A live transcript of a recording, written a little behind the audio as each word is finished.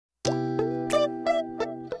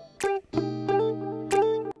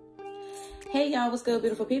Hey y'all, what's good,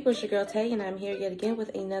 beautiful people? It's your girl Tay, and I'm here yet again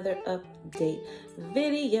with another update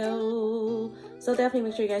video. So definitely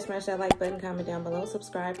make sure you guys smash that like button, comment down below,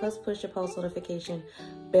 subscribe, plus push your post notification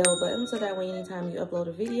bell button so that way anytime you upload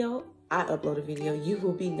a video, you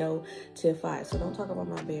will be notified. So don't talk about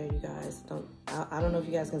my bear, you guys. I don't know if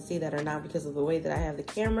you guys can see that or not because of the way that I have the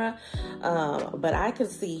camera, but I can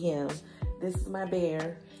see him. This is my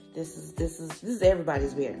bear. This is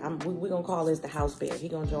everybody's bear. We're gonna call this the house bear. He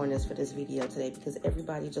gonna join us for this video today because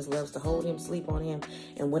everybody just loves to hold him, sleep on him,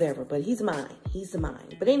 and whatever. But he's mine. He's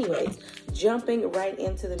mine. But anyways, jumping right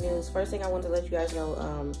into the news. First thing I want to let you guys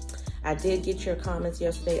know, I did get your comments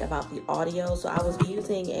yesterday about the audio. So I was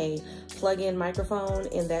using a plug-in microphone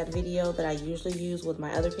in that video that I usually use with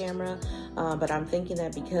my other camera. But I'm thinking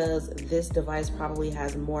that because this device probably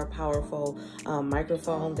has more powerful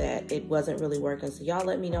microphone that it wasn't really working. So y'all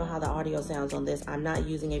let me know how the audio sounds on this. I'm not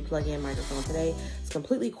using a plug-in microphone today. It's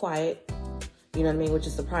completely quiet. You know what I mean? Which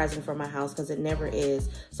is surprising for my house because it never is.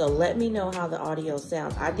 So let me know how the audio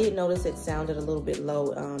sounds. I did notice it sounded a little bit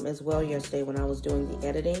low as well yesterday when I was doing the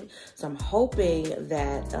editing. So I'm hoping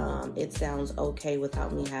that it sounds okay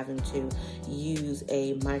without me having to use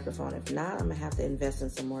a microphone. If not, I'm gonna have to invest in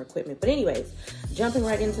some more equipment. But anyways, jumping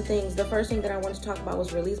right into things. The first thing that I wanted to talk about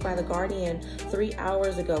was released by The Guardian 3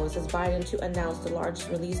 hours ago. It says Biden to announce the largest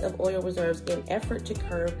release of oil reserves in effort to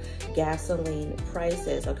curb gasoline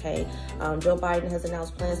prices. Okay, Joe Biden has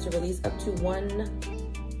announced plans to release up to 1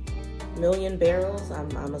 million barrels.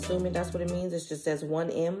 I'm assuming that's what it means. It just says 1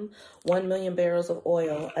 million barrels of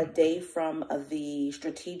oil a day from the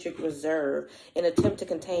strategic reserve in an attempt to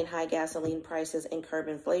contain high gasoline prices and curb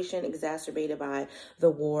inflation exacerbated by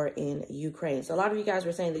the war in Ukraine. So a lot of you guys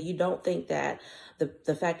were saying that you don't think that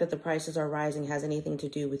the fact that the prices are rising has anything to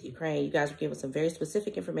do with Ukraine. You guys were giving some very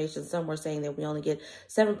specific information. Some were saying that we only get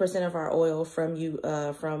 7% of our oil from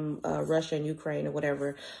Russia and Ukraine or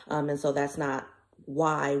whatever. And so that's not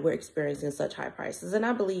why we're experiencing such high prices. And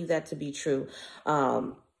I believe that to be true.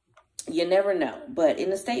 You never know. But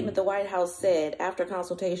in a statement, the White House said, after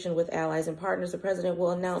consultation with allies and partners, the president will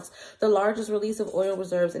announce the largest release of oil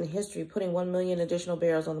reserves in history, putting 1 million additional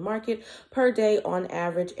barrels on the market per day on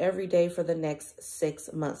average every day for the next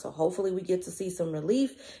 6 months. So hopefully we get to see some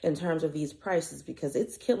relief in terms of these prices because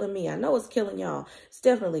it's killing me. I know it's killing y'all. It's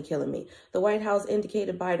definitely killing me. The White House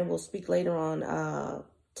indicated Biden will speak later on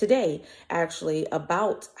today, actually,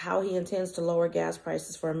 about how he intends to lower gas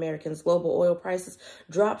prices for Americans. Global oil prices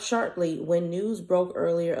dropped sharply when news broke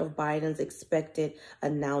earlier of Biden's expected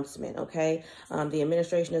announcement, okay? The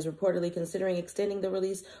administration is reportedly considering extending the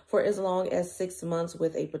release for as long as 6 months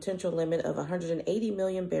with a potential limit of 180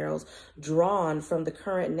 million barrels drawn from the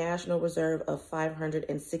current national reserve of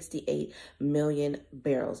 568 million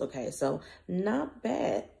barrels, okay? So not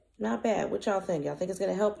bad. Not bad. What y'all think? Y'all think it's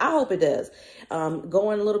going to help? I hope it does.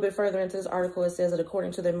 Going a little bit further into this article, it says that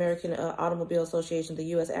according to the American Automobile Association, the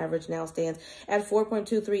U.S. average now stands at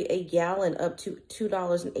 4.23 a gallon, up to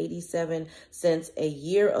 $2.87 a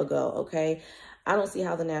year ago, okay? I don't see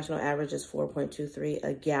how the national average is 4.23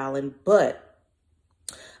 a gallon, but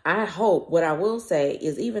I hope, what I will say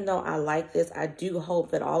is, even though I like this, I do hope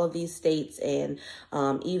that all of these states and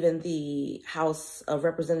even the House of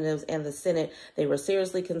Representatives and the Senate, they were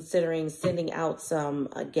seriously considering sending out some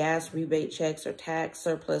gas rebate checks or tax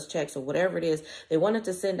surplus checks or whatever it is. They wanted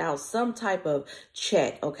to send out some type of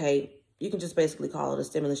check, okay? You can just basically call it a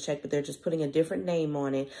stimulus check, but they're just putting a different name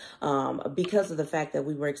on it because of the fact that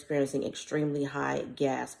we were experiencing extremely high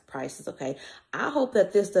gas prices, okay? I hope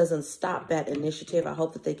that this doesn't stop that initiative. I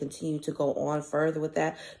hope that they continue to go on further with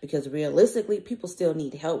that because realistically, people still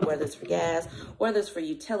need help, whether it's for gas, whether it's for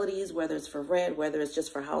utilities, whether it's for rent, whether it's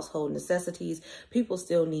just for household necessities. People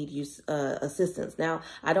still need assistance. Now,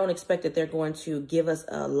 I don't expect that they're going to give us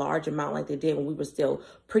a large amount like they did when we were still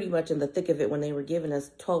pretty much in the thick of it, when they were giving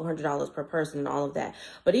us $1,200 per person and all of that.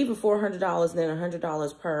 But even $400 and then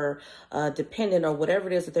 $100 per dependent or whatever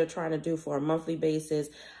it is that they're trying to do for a monthly basis,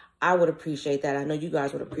 I would appreciate that. I know you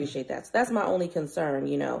guys would appreciate that. So that's my only concern,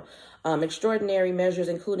 you know. Extraordinary measures,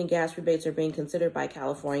 including gas rebates, are being considered by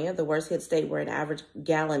California, the worst hit state, where an average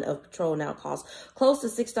gallon of petrol now costs close to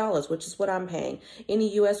 $6, which is what I'm paying.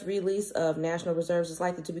 Any U.S. release of national reserves is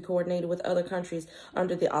likely to be coordinated with other countries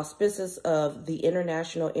under the auspices of the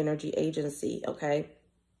International Energy Agency, okay?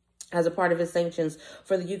 As a part of its sanctions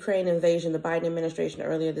for the Ukraine invasion, the Biden administration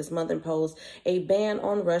earlier this month imposed a ban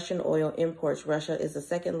on Russian oil imports. Russia is the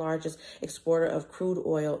second largest exporter of crude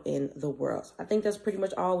oil in the world. I think that's pretty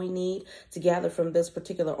much all we need to gather from this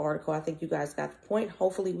particular article. I think you guys got the point.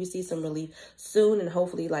 Hopefully we see some relief soon. And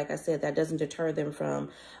hopefully, like I said, that doesn't deter them from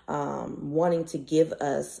wanting to give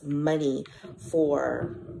us money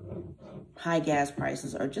for high gas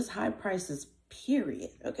prices or just high prices, period.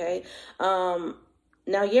 Okay.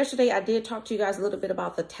 Now, yesterday, I did talk to you guys a little bit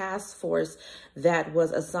about the task force that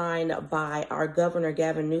was assigned by our governor,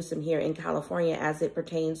 Gavin Newsom, here in California as it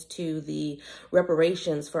pertains to the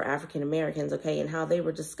reparations for African Americans, okay, and how they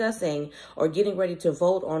were discussing or getting ready to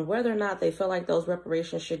vote on whether or not they feel like those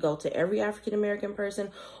reparations should go to every African American person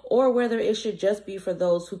or whether it should just be for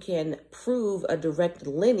those who can prove a direct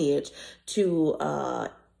lineage to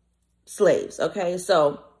slaves, okay?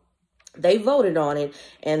 So they voted on it,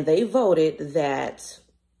 and they voted that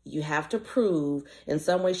you have to prove in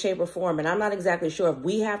some way, shape, or form. And I'm not exactly sure if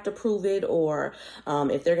we have to prove it or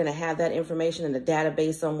if they're going to have that information in a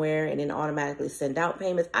database somewhere and then automatically send out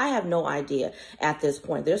payments. I have no idea at this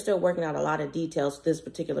point. They're still working out a lot of details to this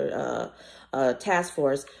particular task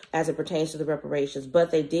force as it pertains to the reparations.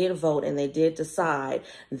 But they did vote and they did decide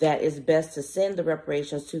that it's best to send the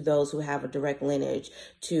reparations to those who have a direct lineage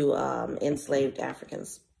to enslaved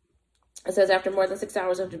Africans. It says, after more than 6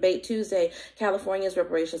 hours of debate Tuesday, California's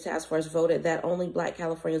reparations task force voted that only Black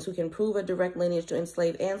Californians who can prove a direct lineage to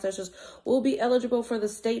enslaved ancestors will be eligible for the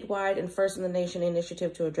statewide and first in the nation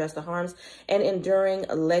initiative to address the harms and enduring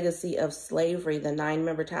legacy of slavery. The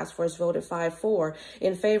 9-member task force voted 5-4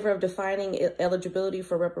 in favor of defining eligibility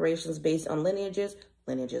for reparations based on lineage,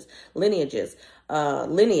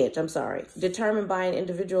 determined by an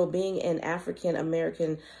individual being an African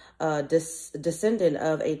American descendant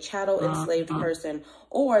of a chattel enslaved person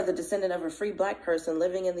or the descendant of a free Black person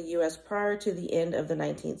living in the U.S. prior to the end of the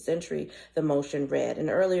 19th century, the motion read. An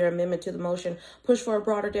earlier amendment to the motion pushed for a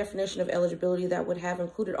broader definition of eligibility that would have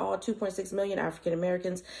included all 2.6 million African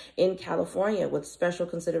Americans in California, with special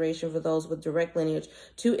consideration for those with direct lineage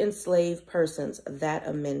to enslaved persons. That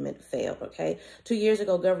amendment failed, okay? 2 years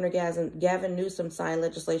ago, Governor Gavin Newsom signed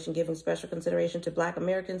legislation giving special consideration to Black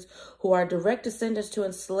Americans who are direct descendants to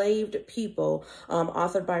enslaved people,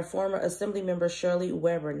 authored by former Assembly member Shirley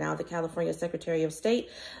Weber, now the California Secretary of State.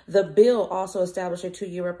 The bill also established a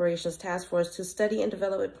 2-year reparations task force to study and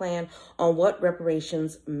develop a plan on what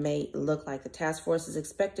reparations may look like. The task force is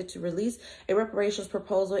expected to release a reparations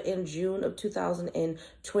proposal in June of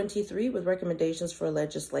 2023 with recommendations for a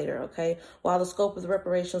legislator, okay? While the scope of the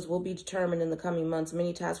reparations will be determined in the coming months,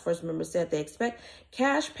 many task force members said they expect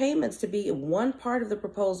cash payments to be one part of the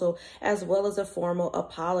proposal as well as a formal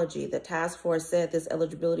apology. The task force said this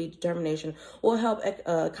eligibility determination will help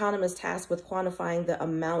economists tasked with quantifying the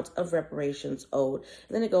amount of reparations owed.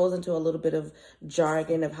 And then it goes into a little bit of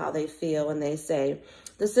jargon of how they feel, and they say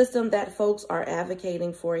the system that folks are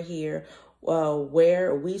advocating for here,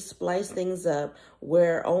 where we splice things up,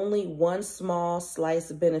 where only one small slice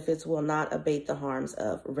of benefits will not abate the harms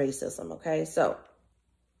of racism. Okay, so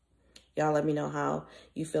y'all let me know how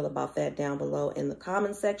you feel about that down below in the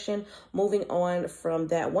comment section. Moving on from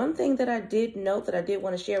that, one thing that I did note that I did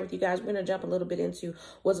want to share with you guys, we're going to jump a little bit into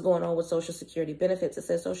what's going on with Social Security benefits. It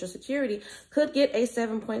says Social Security could get a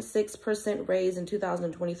 7.6% raise in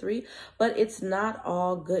 2023, but it's not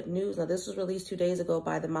all good news. Now, this was released 2 days ago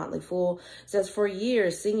by the Motley Fool. It says, for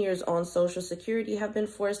years, seniors on Social Security have been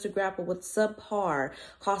forced to grapple with subpar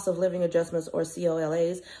cost of living adjustments, or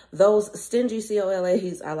COLAs. Those stingy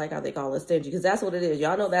COLAs, I like how they call it stingy, because that's what it is.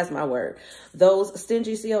 Y'all know that's my word. Those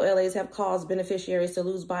stingy COLAs have caused beneficiaries to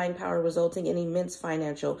lose buying power, resulting in immense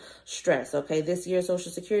financial stress. Okay, this year,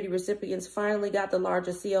 Social Security recipients finally got the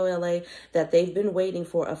largest COLA that they've been waiting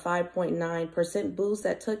for, a 5.9% boost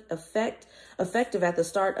that took effective at the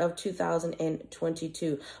start of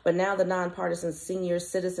 2022. But now the nonpartisan Senior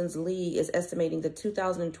Citizens League is estimating the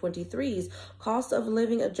 2023's cost of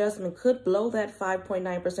living adjustment could blow that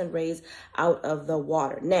 5.9% raise out of the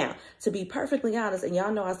water. Now, to be perfectly honest, and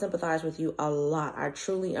y'all know I sympathize with you a lot. I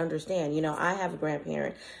truly understand. You know, I have a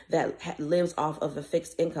grandparent that lives off of a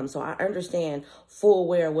fixed income, so I understand full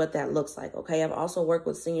aware what that looks like. Okay, I've also worked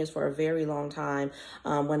with seniors for a very long time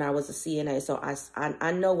when I was a CNA, so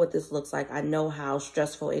I know what this looks like. I know how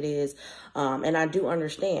stressful it is, and I do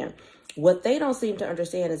understand. What they don't seem to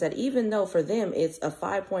understand is that even though for them it's a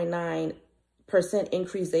 5.9%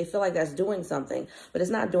 increase, they feel like that's doing something, but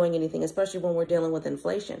it's not doing anything, especially when we're dealing with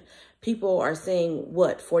inflation. People are seeing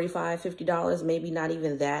what, $45, $50, maybe not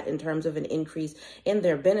even that in terms of an increase in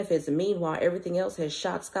their benefits. Meanwhile, everything else has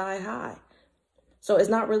shot sky high. So it's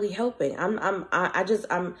not really helping. I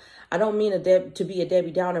don't mean to be a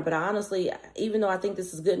Debbie Downer, but I honestly, even though I think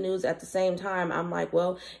this is good news, at the same time, I'm like,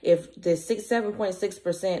 well, if the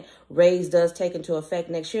 7.6% raise does take into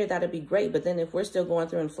effect next year, that'd be great. But then if we're still going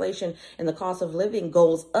through inflation and the cost of living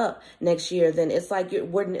goes up next year, then it's like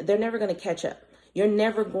they're never going to catch up. You're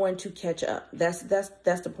never going to catch up. That's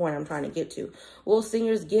the point I'm trying to get to. Will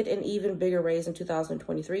seniors get an even bigger raise in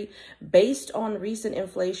 2023? Based on recent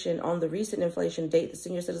inflation, on the recent inflation date, the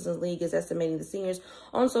Senior Citizens League is estimating the seniors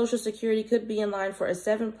on Social Security could be in line for a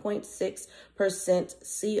 7.6%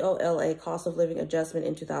 COLA, cost of living adjustment,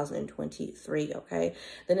 in 2023, okay?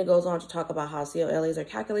 Then it goes on to talk about how COLAs are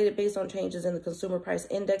calculated based on changes in the Consumer Price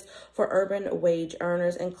Index for urban wage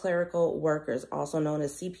earners and clerical workers, also known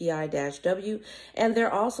as CPI-W. And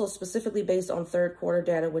they're also specifically based on third quarter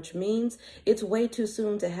data, which means it's way too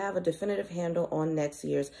soon to have a definitive handle on next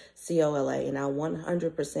year's COLA. And I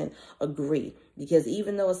 100% agree, because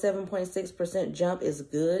even though a 7.6% jump is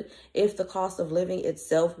good, if the cost of living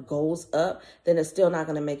itself goes up, then it's still not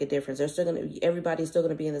going to make a difference. They're still going to, everybody's still going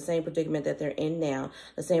to be in the same predicament that they're in now,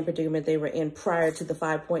 the same predicament they were in prior to the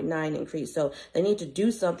 5.9 increase. So they need to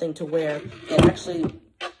do something to where it actually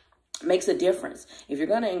makes a difference. If you're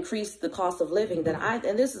going to increase the cost of living, then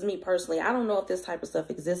and this is me personally, I don't know if this type of stuff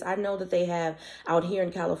exists. I know that they have out here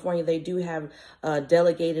in California, they do have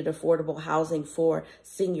delegated affordable housing for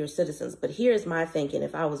senior citizens. But here's my thinking.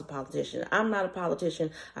 If I was a politician, I'm not a politician.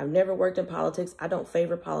 I've never worked in politics. I don't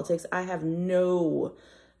favor politics. I have what's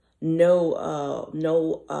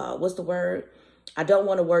the word? I don't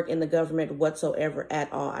want to work in the government whatsoever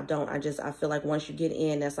at all. I feel like once you get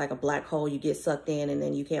in, that's like a black hole. You get sucked in and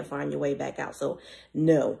then you can't find your way back out. So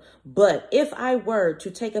no. But if I were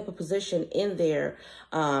to take up a position in there,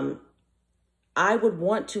 I would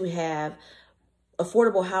want to have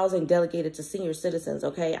affordable housing delegated to senior citizens.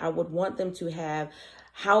 Okay. I would want them to have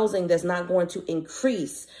housing that's not going to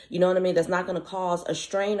increase, you know what I mean? That's not going to cause a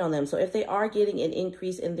strain on them. So if they are getting an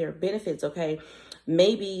increase in their benefits, okay,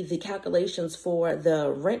 maybe the calculations for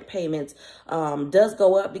the rent payments does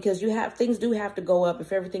go up, because things do have to go up.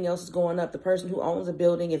 If everything else is going up, the person who owns a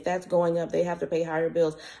building, if that's going up, they have to pay higher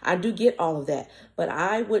bills. I do get all of that, but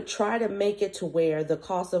I would try to make it to where the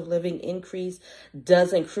cost of living increase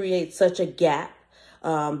doesn't create such a gap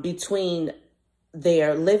between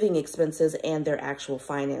their living expenses and their actual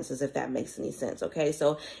finances, if that makes any sense. Okay,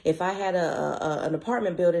 so if I had an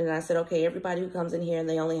apartment building and I said, okay, everybody who comes in here and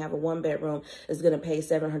they only have a 1-bedroom is going to pay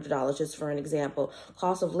 $700, just for an example.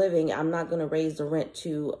 Cost of living, I'm not going to raise the rent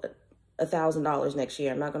to $1,000 next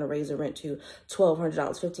year. I'm not going to raise the rent to $1,200,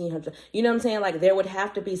 $1,500. You know what I'm saying? Like, there would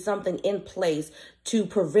have to be something in place to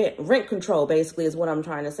prevent rent control, basically, is what I'm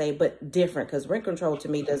trying to say, but different, because rent control to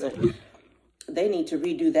me doesn't, they need to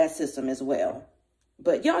redo that system as well.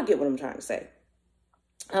 But y'all get what I'm trying to say.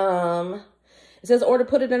 It says, or to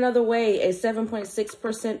put it another way, a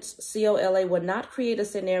 7.6% COLA would not create a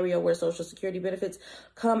scenario where Social Security benefits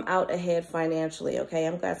come out ahead financially. Okay,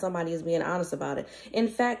 I'm glad somebody is being honest about it. In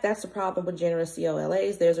fact, that's the problem with generous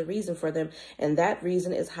COLAs. There's a reason for them, and that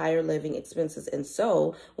reason is higher living expenses. And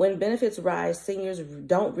so when benefits rise, seniors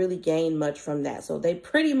don't really gain much from that. So they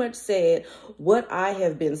pretty much said what I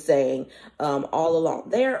have been saying all along.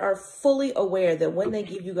 They are fully aware that when they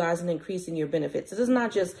give you guys an increase in your benefits, it is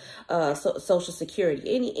not just Social Security,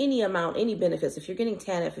 any amount, any benefits. If you're getting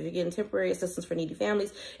TANF, if you're getting temporary assistance for needy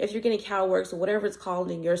families, if you're getting CalWorks or whatever it's called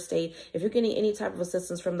in your state, if you're getting any type of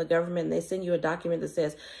assistance from the government and they send you a document that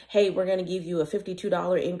says, hey, we're going to give you a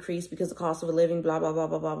 $52 increase because the cost of a living, blah, blah, blah,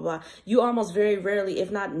 blah, blah, blah. You almost very rarely,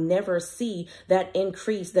 if not never, see that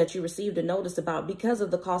increase that you received a notice about because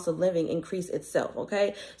of the cost of living increase itself.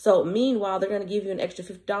 Okay. So meanwhile, they're going to give you an extra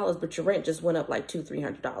 $50, but your rent just went up like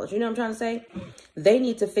 $200-$300. You know what I'm trying to say? They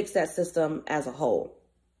need to fix that system as a whole.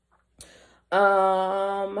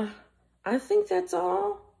 I think that's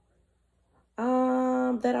all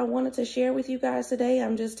that I wanted to share with you guys today.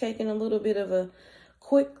 I'm just taking a little bit of a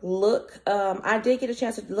quick look. I did get a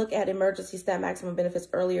chance to look at emergency SNAP maximum benefits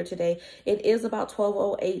earlier today. It is about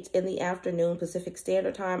 12:08 in the afternoon Pacific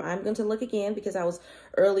Standard Time. I'm going to look again because I was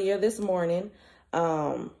earlier this morning.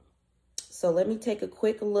 So let me take a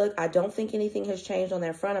quick look. I don't think anything has changed on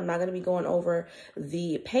that front. I'm not going to be going over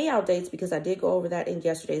the payout dates because I did go over that in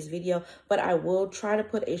yesterday's video, but I will try to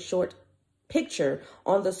put a short picture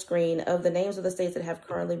on the screen of the names of the states that have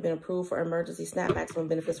currently been approved for emergency SNAP maximum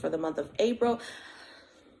benefits for the month of April.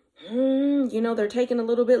 You know, they're taking a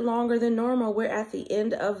little bit longer than normal. We're at the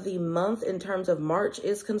end of the month in terms of March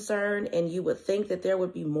is concerned, and you would think that there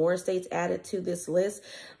would be more states added to this list.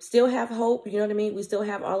 Still have hope, you know what I mean? We still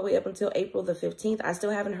have all the way up until April the 15th. I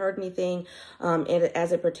still haven't heard anything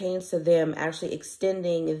as it pertains to them actually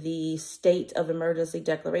extending the state of emergency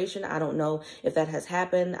declaration. I don't know if that has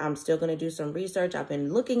happened. I'm still going to do some research. I've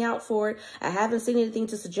been looking out for it. I haven't seen anything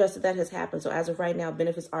to suggest that that has happened. So as of right now,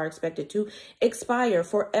 benefits are expected to expire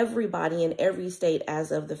forever everybody in every state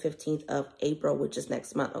as of the 15th of April, which is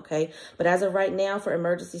next month, okay? But as of right now, for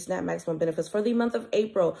emergency SNAP maximum benefits for the month of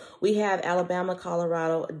April, we have Alabama,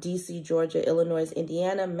 Colorado, DC, Georgia, Illinois,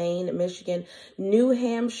 Indiana, Maine, Michigan, New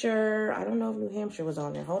Hampshire. I don't know if New Hampshire was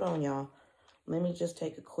on there. Hold on, y'all. Let me just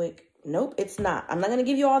take a quick... Nope, it's not. I'm not going to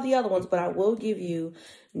give you all the other ones, but I will give you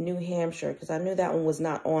New Hampshire because I knew that one was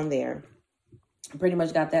not on there. I pretty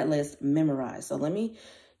much got that list memorized. So let me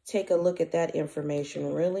take a look at that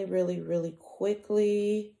information really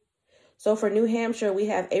quickly. So for New Hampshire, we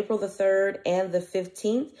have April the 3rd and the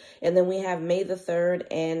 15th, and then we have May the 3rd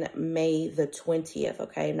and May the 20th,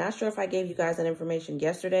 okay? Not sure if I gave you guys that information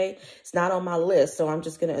yesterday. It's not on my list, so I'm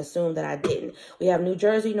just going to assume that I didn't. We have New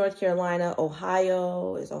Jersey, North Carolina,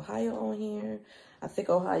 Ohio. Is Ohio on here? I think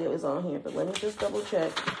Ohio is on here, but let me just double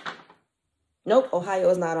check. Nope,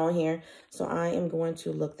 Ohio is not on here, so I am going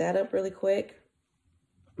to look that up really quick.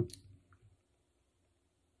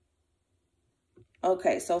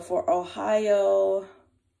 Okay, so for Ohio,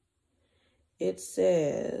 it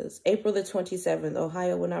says April the 27th,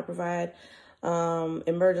 Ohio will not provide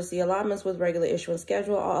emergency allotments with regular issuance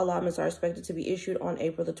schedule. All allotments are expected to be issued on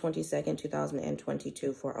April the 22nd,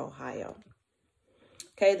 2022 for Ohio.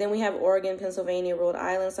 Okay, then we have Oregon, Pennsylvania, Rhode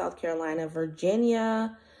Island, South Carolina,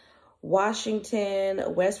 Virginia,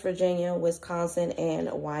 Washington, West Virginia, Wisconsin,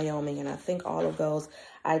 and Wyoming. And I think all of those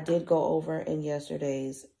I did go over in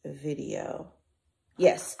yesterday's video.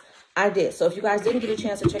 Yes, I did. So if you guys didn't get a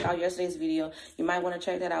chance to check out yesterday's video, you might want to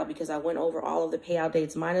check that out because I went over all of the payout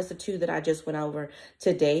dates minus the 2 that I just went over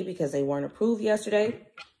today because they weren't approved yesterday.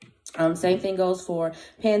 Same thing goes for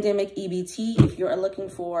pandemic EBT. If you're looking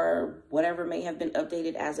for whatever may have been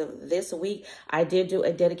updated as of this week, I did do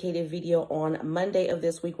a dedicated video on Monday of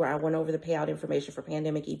this week where I went over the payout information for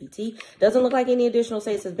pandemic EBT. Doesn't look like any additional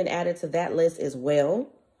states has been added to that list as well,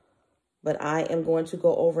 but I am going to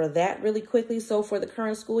go over that really quickly. So for the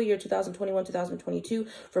current school year, 2021-2022,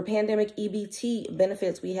 for pandemic EBT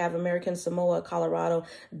benefits, we have American Samoa, Colorado,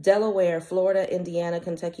 Delaware, Florida, Indiana,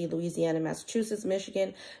 Kentucky, Louisiana, Massachusetts,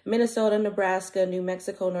 Michigan, Minnesota, Nebraska, New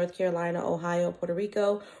Mexico, North Carolina, Ohio, Puerto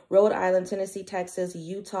Rico, Rhode Island, Tennessee, Texas,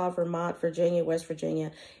 Utah, Vermont, Virginia, West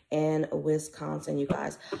Virginia, and Wisconsin, you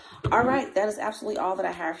guys. All right, that is absolutely all that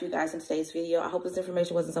I have for you guys in today's video. I hope this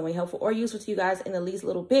information was in some way helpful or useful to you guys in the least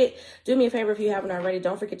little bit. Do me a favor if you haven't already.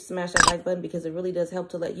 Don't forget to smash that like button because it really does help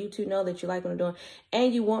to let YouTube know that you like what I'm doing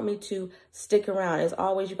and you want me to stick around. As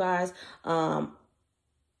always, you guys, oh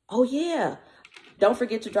yeah, don't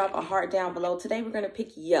forget to drop a heart down below. Today, we're going to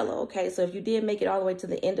pick yellow, okay? So if you did make it all the way to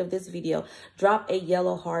the end of this video, drop a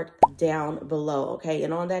yellow heart down below, okay?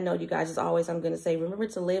 And on that note, you guys, as always, I'm going to say, remember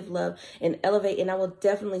to live, love, and elevate. And I will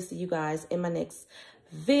definitely see you guys in my next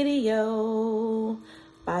video.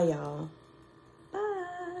 Bye, y'all.